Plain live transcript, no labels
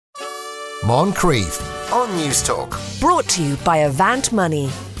Moncrief on News Talk. Brought to you by Avant Money.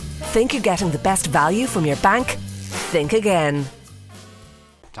 Think you're getting the best value from your bank? Think again.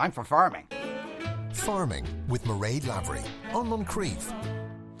 Time for farming. Farming with Mairead Lavery on Moncrief.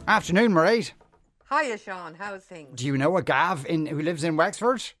 Afternoon, Mairead. Hiya, Sean. How's things? Do you know a Gav who lives in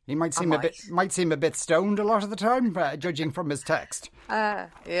Wexford? He might seem a bit stoned a lot of the time, judging from his text. Yeah,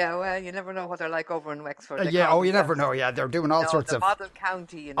 well, you never know what they're like over in Wexford. You never know. Yeah, they're doing all sorts of model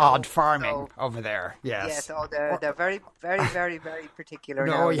county, odd farming over there. Yes. Yes, they're very, very, very, very particular.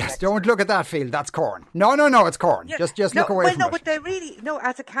 No, yes, don't look at that field. That's corn. No, it's corn. Yeah. Just look away from it. No, but they really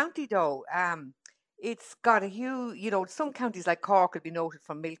as a county though. It's got a huge, some counties like Cork would be noted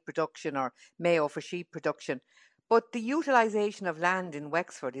for milk production or Mayo for sheep production. But the utilisation of land in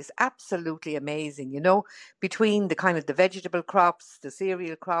Wexford is absolutely amazing, between the kind of the vegetable crops, the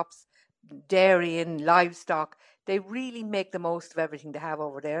cereal crops, dairy and livestock. They really make the most of everything they have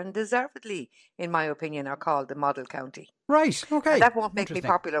over there, and deservedly, in my opinion, are called the model county. Right, okay. And that won't make me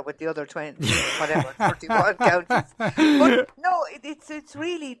popular with the other 31 counties. But no, it's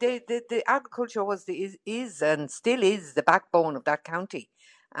really, the agriculture is and still is the backbone of that county.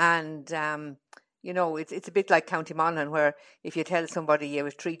 And, it's a bit like County Monaghan, where if you tell somebody you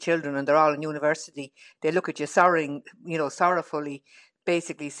have 3 children and they're all in university, they look at you sorrowfully,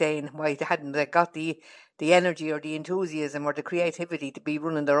 basically saying why hadn't they got the energy or the enthusiasm or the creativity to be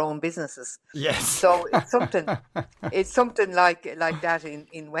running their own businesses. Yes. So it's something like that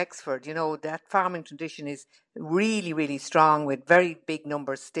in Wexford. That farming tradition is really, really strong, with very big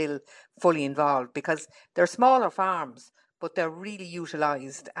numbers still fully involved, because they're smaller farms, but they're really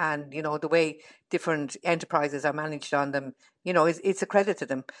utilised, and the way different enterprises are managed on them, it's a credit to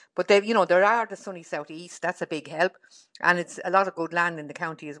them. But they, there are the sunny southeast. That's a big help, and it's a lot of good land in the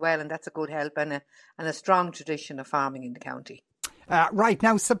county as well, and that's a good help, and a strong tradition of farming in the county. Right,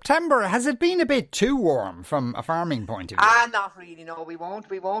 now September, has it been a bit too warm from a farming point of view? Not really. No, we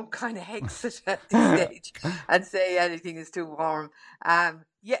won't kind of hex it at this stage and say anything is too warm.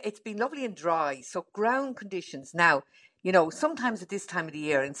 It's been lovely and dry. So ground conditions now. Sometimes at this time of the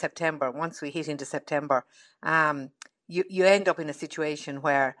year in September, once we hit into September, you end up in a situation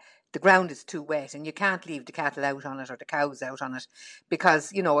where the ground is too wet and you can't leave the cattle out on it or the cows out on it,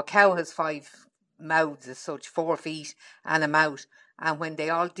 because, a cow has 5 mouths as such, 4 feet and a mouth. And when they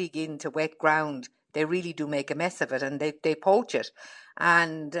all dig into wet ground, they really do make a mess of it, and they poach it.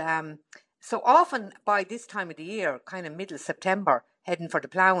 And so often by this time of the year, kind of middle September, heading for the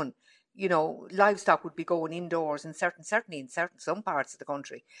ploughing, livestock would be going indoors certainly in some parts of the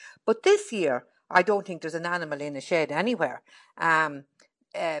country. But this year, I don't think there's an animal in a shed anywhere,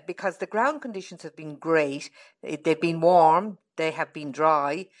 because the ground conditions have been great. They've been warm, they have been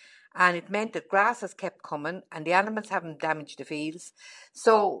dry, and it meant that grass has kept coming and the animals haven't damaged the fields.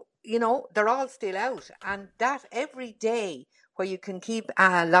 So, they're all still out, and that every day where you can keep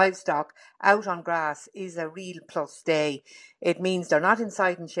livestock out on grass is a real plus day. It means they're not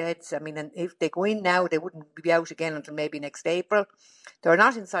inside in sheds. I mean, and if they go in now, they wouldn't be out again until maybe next April. They're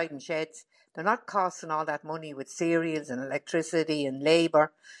not inside in sheds. They're not costing all that money with cereals and electricity and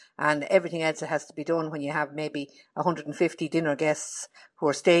labour and everything else that has to be done when you have maybe 150 dinner guests who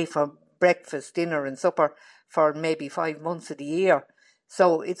are staying for breakfast, dinner and supper for maybe 5 months of the year.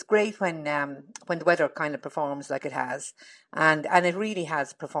 So it's great when the weather kind of performs like it has, and it really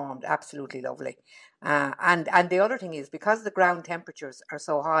has performed absolutely lovely. And the other thing is, because the ground temperatures are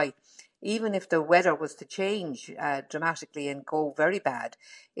so high, even if the weather was to change dramatically and go very bad,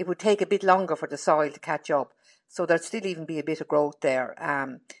 it would take a bit longer for the soil to catch up. So there'd still even be a bit of growth there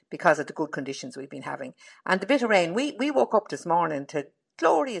because of the good conditions we've been having. And the bit of rain, we woke up this morning to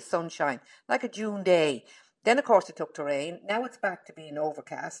glorious sunshine, like a June day. Then, of course, it took to rain. Now it's back to being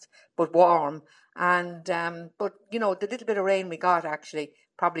overcast, but warm. And but the little bit of rain we got actually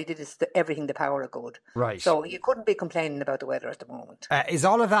probably did us everything the power of good. Right. So you couldn't be complaining about the weather at the moment. Is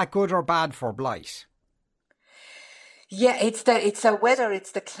all of that good or bad for blight? Yeah, it's the weather.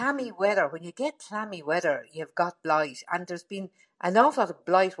 It's the clammy weather. When you get clammy weather, you've got blight, and there's been an awful lot of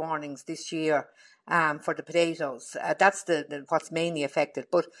blight warnings this year. For the potatoes, that's the what's mainly affected.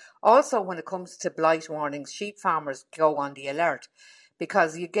 But also when it comes to blight warnings, sheep farmers go on the alert,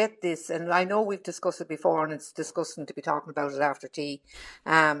 because you get this, and I know we've discussed it before, and it's disgusting to be talking about it after tea.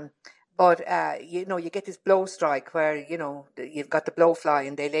 But you get this blow strike where, you've got the blowfly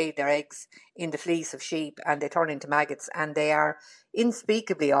and they lay their eggs in the fleece of sheep and they turn into maggots, and they are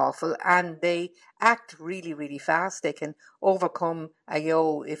unspeakably awful, and they act really, really fast. They can overcome a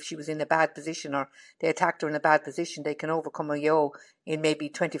ewe if she was in a bad position, or they attacked her in a bad position. They can overcome a ewe in maybe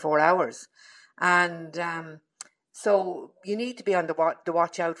 24 hours. And So you need to be on the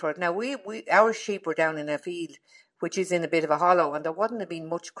watch out for it. Now, our sheep were down in a field which is in a bit of a hollow, and there wouldn't have been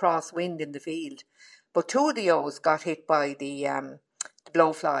much crosswind in the field. But two of the ewes got hit by the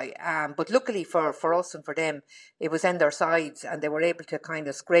blowfly. But luckily for us and for them, it was in their sides, and they were able to kind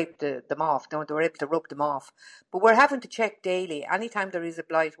of scrape them off. They were able to rub them off. But we're having to check daily. Anytime there is a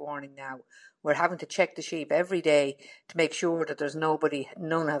blight warning now, we're having to check the sheep every day to make sure that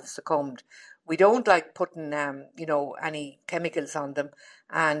none have succumbed. We don't like putting, any chemicals on them,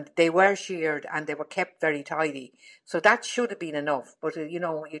 and they were sheared and they were kept very tidy. So that should have been enough, but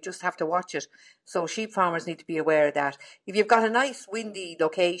you just have to watch it. So sheep farmers need to be aware that if you've got a nice windy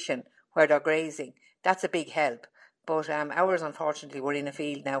location where they're grazing, that's a big help. But ours, unfortunately, were in a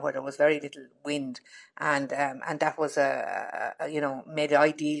field now where there was very little wind, and that was made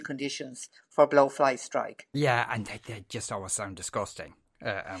ideal conditions for blowfly strike. Yeah, and they just always sound disgusting.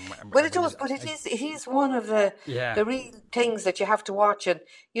 Well, it does, but it is one of the real things that you have to watch. And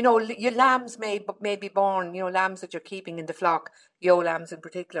your lambs may be born. Lambs that you're keeping in the flock, ewe lambs in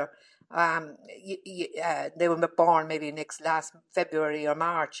particular. They were born maybe last February or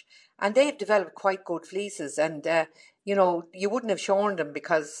March, and they've developed quite good fleeces. And you wouldn't have shorn them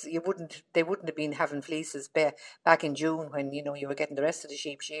because they wouldn't have been having fleeces back in June when you were getting the rest of the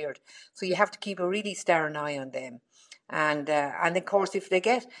sheep sheared. So you have to keep a really stern eye on them. And of course, if they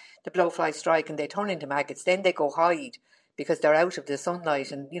get the blowfly strike and they turn into maggots, then they go hide because they're out of the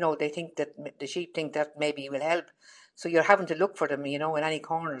sunlight, and they think that the sheep think that maybe will help. So you're having to look for them, in any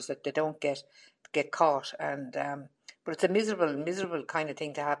corners that they don't get caught. And but it's a miserable kind of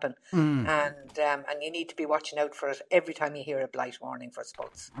thing to happen, and you need to be watching out for it every time you hear a blight warning for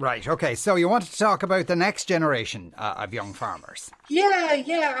spuds. Right. Okay. So you wanted to talk about the next generation of young farmers. Yeah.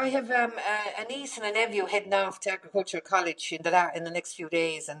 I have a niece and a nephew heading off to Agricultural College in the next few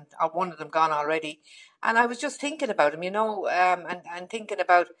days, and one of them gone already. And I was just thinking about them, and thinking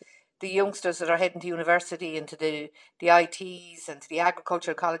about the youngsters that are heading to university and to the ITs and to the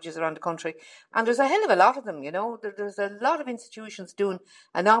agricultural colleges around the country. And there's a hell of a lot of them, There's a lot of institutions doing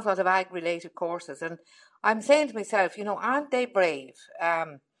an awful lot of ag-related courses. And I'm saying to myself, aren't they brave?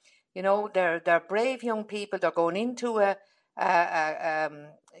 They're brave young people. They're going into an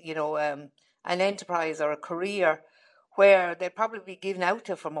enterprise or a career where they'll probably be given out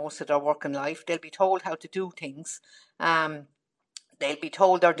to for most of their working life. They'll be told how to do things. They'll be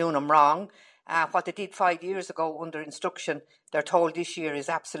told they're doing them wrong. What they did 5 years ago under instruction, they're told this year is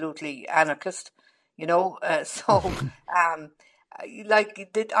absolutely anarchist. I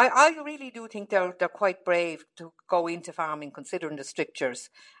really do think they're quite brave to go into farming, considering the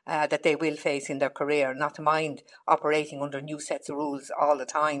strictures that they will face in their career, not to mind operating under new sets of rules all the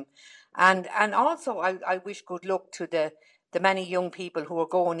time. And also, I wish good luck to the many young people who are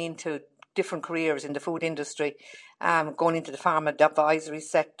going into different careers in the food industry, going into the farm advisory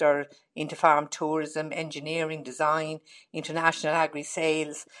sector, into farm tourism, engineering, design, international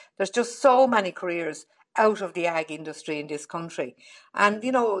agri-sales. There's just so many careers out of the ag industry in this country. And,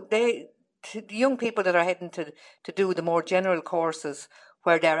 the young people that are heading to do the more general courses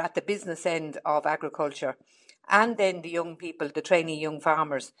where they're at the business end of agriculture, and then the young people, the trainee young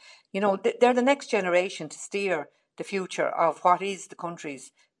farmers, they're the next generation to steer the future of what is the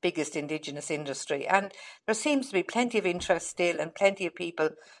country's biggest indigenous industry. And there seems to be plenty of interest still and plenty of people,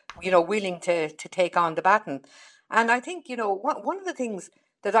 willing to take on the baton. And I think, one of the things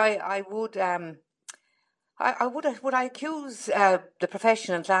that I would accuse the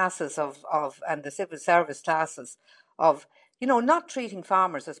professional classes and the civil service classes of, not treating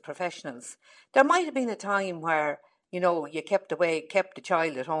farmers as professionals. There might have been a time where, you kept the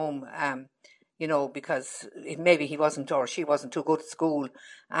child at home, because maybe he wasn't or she wasn't too good at school,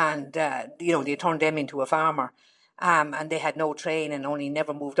 and they turned them into a farmer, and they had no training, only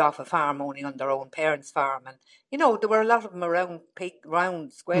never moved off a farm, only on their own parents' farm, and there were a lot of them around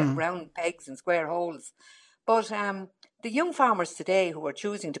round pegs and square holes. But the young farmers today who are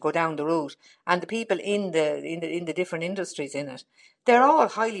choosing to go down the route, and the people in the different industries in it, they're all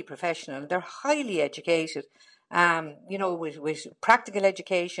highly professional. They're highly educated. With practical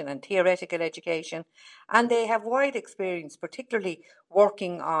education and theoretical education, and they have wide experience, particularly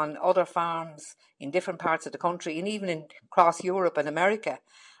working on other farms in different parts of the country and even across Europe and America.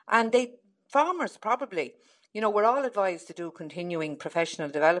 And farmers probably, we're all advised to do continuing professional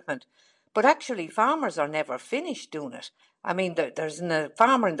development, but actually farmers are never finished doing it. I mean, there's a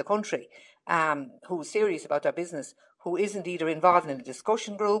farmer in the country who's serious about their business, who isn't either involved in a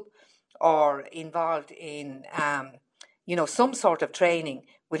discussion group or involved in, some sort of training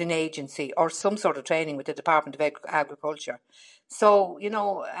with an agency or some sort of training with the Department of Agriculture. So,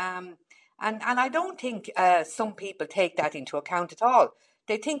 And I don't think some people take that into account at all.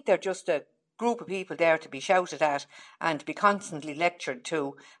 They think they're just a group of people there to be shouted at and to be constantly lectured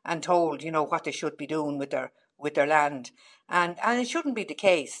to and told, what they should be doing with their land. And it shouldn't be the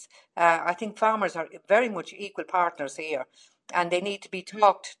case. I think farmers are very much equal partners here, and they need to be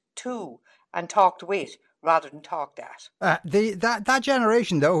talked to and talked with rather than talked at. That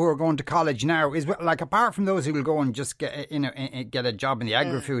generation, though, who are going to college now, is like, apart from those who will go and just get a job in the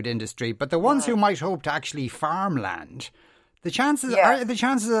agri-food industry, but the ones who might hope to actually farm land, the chances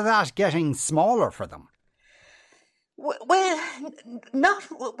of that getting smaller for them.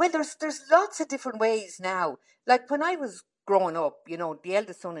 There's lots of different ways now. Like when I was growing up, the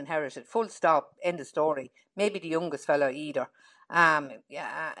eldest son inherited, full stop, end of story. Maybe the youngest fella either. And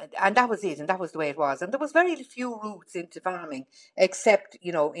that was it, and that was the way it was. And there was very few routes into farming, except,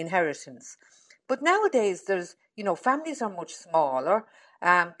 inheritance. But nowadays, there's, families are much smaller.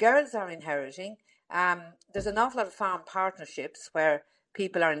 Girls are inheriting. There's an awful lot of farm partnerships where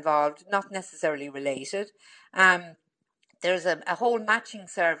people are involved, not necessarily related. There's a whole matching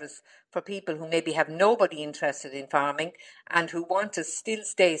service for people who maybe have nobody interested in farming and who want to still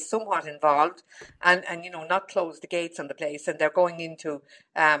stay somewhat involved and not close the gates on the place. And they're going into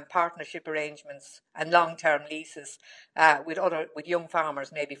partnership arrangements and long-term leases with young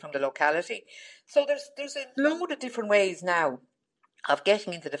farmers, maybe from the locality. So there's a load of different ways now of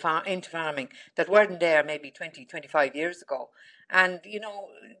getting into farming that weren't there maybe 20, 25 years ago. And,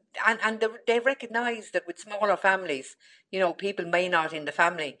 and they recognise that with smaller families, people may not in the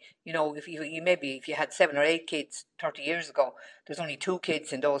family, if you had 7 or 8 kids 30 years ago, there's only 2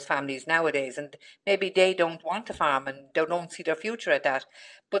 kids in those families nowadays. And maybe they don't want to farm and they don't see their future at that.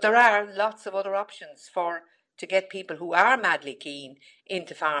 But there are lots of other options to get people who are madly keen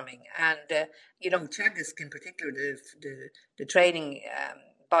into farming. And, Teagasc in particular, the training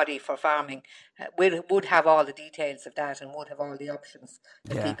body for farming, would have all the details of that and would have all the options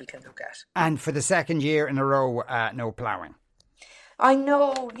that people can look at. And for the second year in a row, no ploughing. I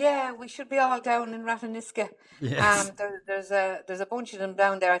know, we should be all down in Ratheniska. Yes. There's a bunch of them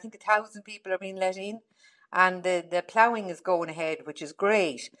down there. I think 1,000 people are being let in. And the ploughing is going ahead, which is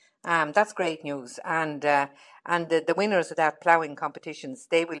great. That's great news. And the winners of that ploughing competitions,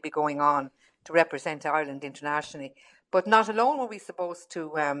 they will be going on to represent Ireland internationally. But not alone were we supposed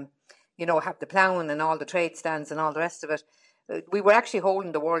to, have the ploughing and all the trade stands and all the rest of it. We were actually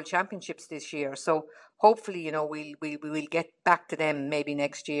holding the World Championships this year. So hopefully, we'll get back to them maybe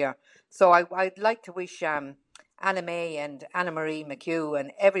next year. So I'd like to wish Anna May and Anna Marie McHugh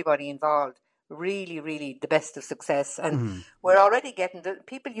and everybody involved really, really the best of success. And we're already getting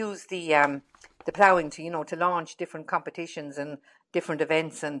people use the ploughing to launch different competitions and different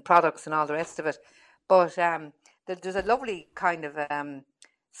events and products and all the rest of it. But there's a lovely kind of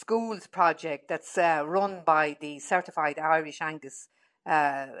schools project that's run by the Certified Irish Angus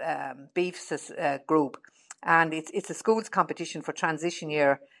Beefs group, and it's a schools competition for transition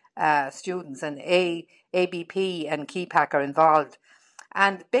year students, and ABP and KeyPack are involved.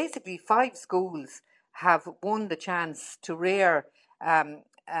 And basically 5 schools have won the chance to rear an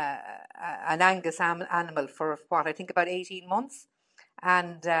Angus animal for what I think about 18 months.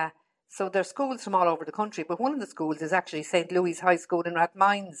 And so there's schools from all over the country, but one of the schools is actually St. Louis High School in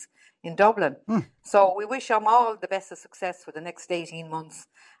Rathmines in Dublin. So we wish them all the best of success for the next 18 months.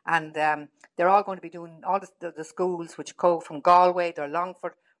 And they're all going to be doing all the schools which go from Galway, they're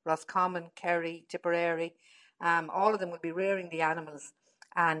Longford, Roscommon, Kerry, Tipperary. All of them will be rearing the animals,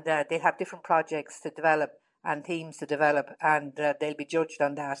 and they'll have different projects to develop and themes to develop, and they'll be judged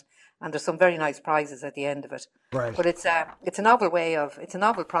on that. And there's some very nice prizes at the end of it. Right. But it's a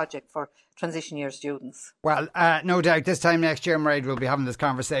novel project for transition year students. Well, no doubt this time next year, Mairead, we'll be having this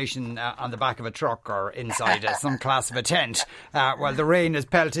conversation on the back of a truck or inside some class of a tent while the rain is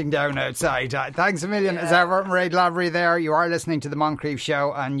pelting down outside. Thanks a million as ever, Mairead Lavery there. You are listening to the Moncrief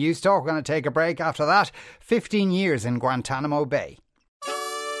Show on Newstalk. We're going to take a break after that. 15 years in Guantanamo Bay.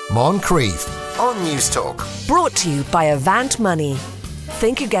 Moncrief on Newstalk. Brought to you by Avant Money.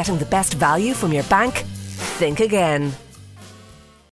 Think you're getting the best value from your bank? Think again.